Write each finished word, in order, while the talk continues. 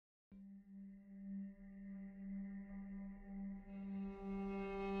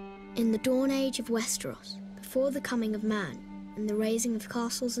In the dawn age of Westeros, before the coming of man and the raising of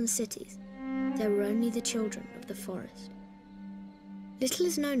castles and cities, there were only the children of the forest. Little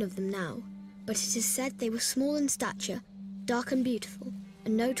is known of them now, but it is said they were small in stature, dark and beautiful,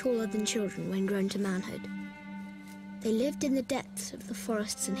 and no taller than children when grown to manhood. They lived in the depths of the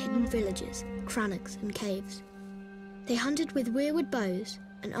forests and hidden villages, crannogs and caves. They hunted with weirwood bows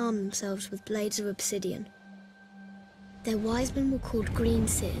and armed themselves with blades of obsidian. Their wise men were called green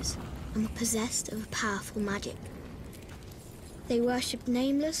seers and were possessed of a powerful magic. They worshipped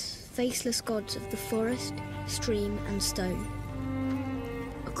nameless, faceless gods of the forest, stream and stone.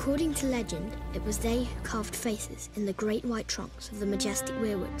 According to legend, it was they who carved faces in the great white trunks of the majestic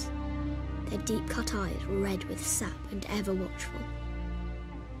weirwoods. Their deep-cut eyes were red with sap and ever watchful.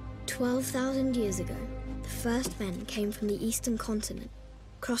 12,000 years ago, the first men came from the eastern continent,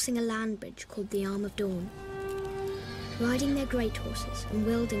 crossing a land bridge called the Arm of Dawn. Riding their great horses and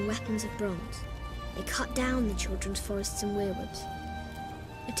wielding weapons of bronze, they cut down the children's forests and weirwoods.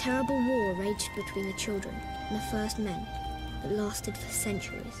 A terrible war raged between the children and the first men that lasted for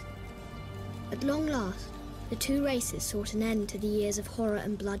centuries. At long last, the two races sought an end to the years of horror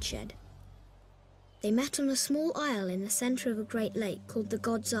and bloodshed. They met on a small isle in the centre of a great lake called the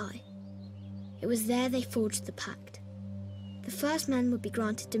God's Eye. It was there they forged the pact. The first men would be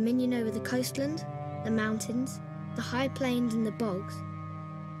granted dominion over the coastlands, the mountains, the high plains and the bogs,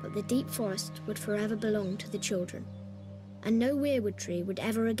 but the deep forest would forever belong to the children, and no weirwood tree would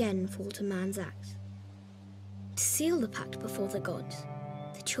ever again fall to man's axe. To seal the pact before the gods,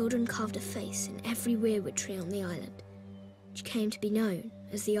 the children carved a face in every weirwood tree on the island, which came to be known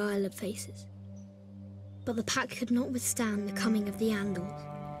as the Isle of Faces. But the pact could not withstand the coming of the Andals,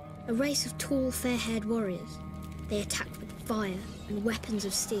 a race of tall, fair-haired warriors. They attacked with fire and weapons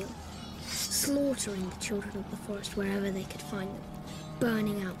of steel, slaughtering the children of the forest wherever they could find them,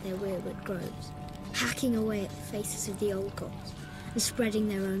 burning out their weirwood groves, hacking away at the faces of the old gods, and spreading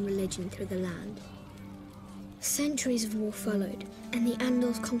their own religion through the land. Centuries of war followed, and the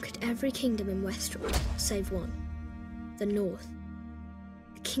Andals conquered every kingdom in Westeros, save one, the North.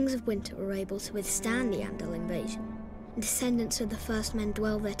 The kings of winter were able to withstand the Andal invasion, and descendants of the first men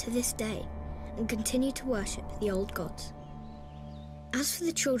dwell there to this day and continue to worship the old gods. As for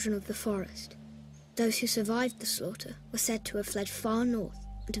the children of the forest, those who survived the slaughter were said to have fled far north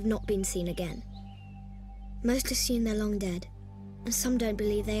and have not been seen again. Most assume they're long dead, and some don't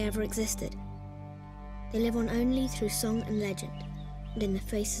believe they ever existed. They live on only through song and legend, and in the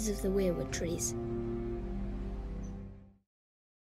faces of the weirwood trees.